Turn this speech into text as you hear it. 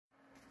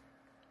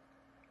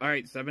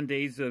Alright, 7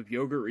 days of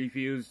yogurt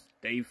reviews,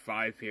 day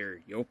 5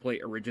 here.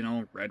 Yoplait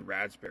Original Red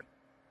Raspberry.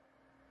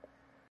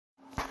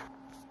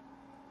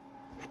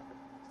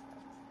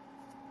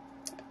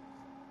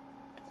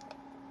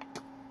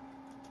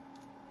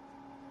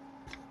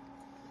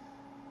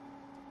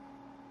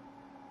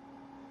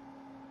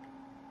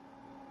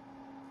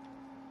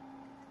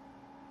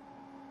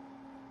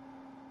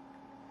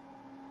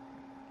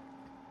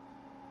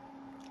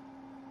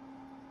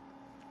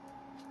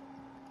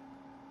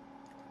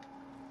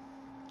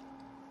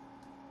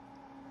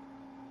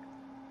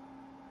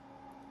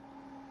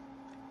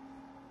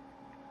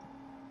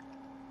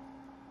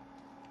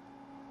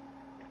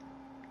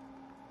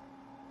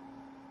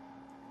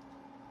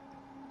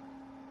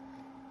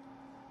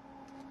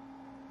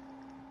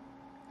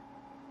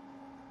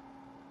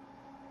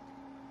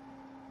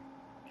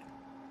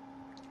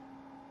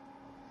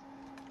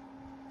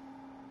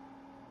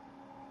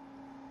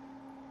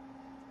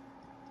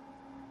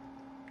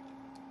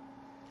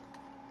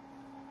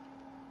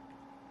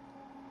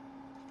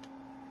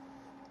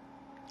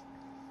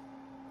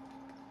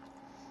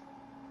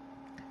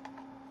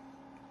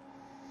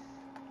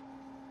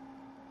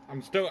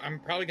 I'm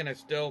probably gonna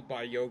still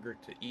buy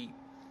yogurt to eat,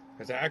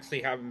 because I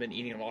actually haven't been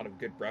eating a lot of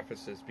good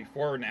breakfasts.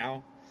 Before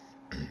now,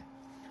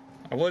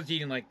 I was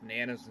eating like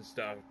bananas and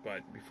stuff,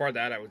 but before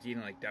that I was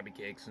eating like Debbie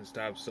cakes and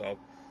stuff, so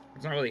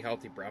it's not really a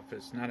healthy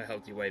breakfast, not a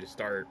healthy way to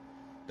start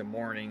the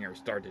morning or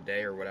start the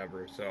day or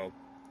whatever. So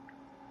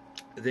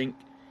I think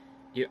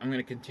I'm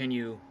gonna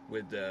continue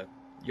with the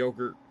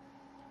yogurt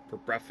for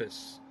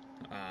breakfast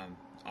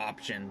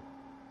option,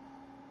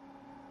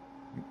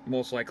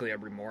 most likely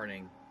every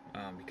morning.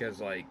 Because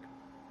like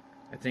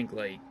I think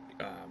like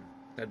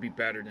that'd be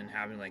better than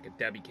having like a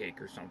Debbie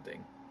cake or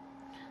something.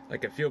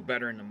 Like I feel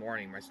better in the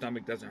morning, my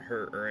stomach doesn't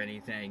hurt or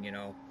anything, you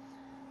know.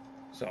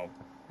 So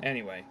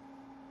anyway,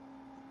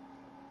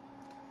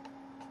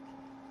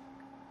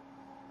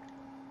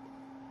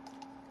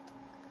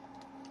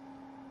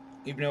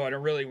 even though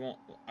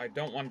I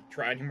don't want to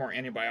try any more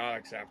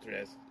antibiotics after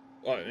this,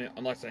 well,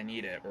 unless I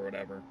need it or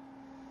whatever.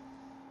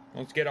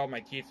 Let's get all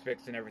my teeth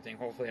fixed and everything.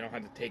 Hopefully I don't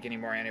have to take any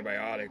more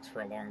antibiotics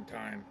for a long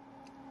time.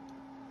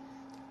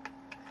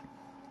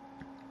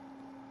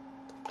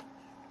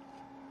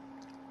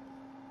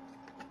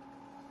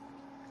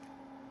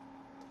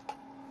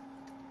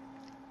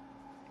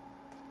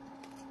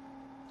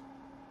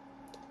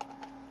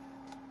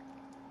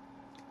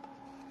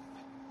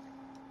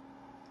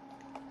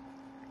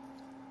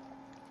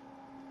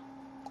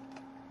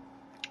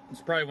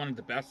 It's probably one of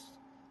the best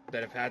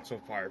that I've had so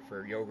far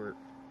for yogurt.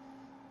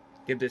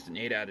 Give this an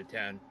 8 out of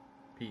 10.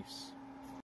 Peace.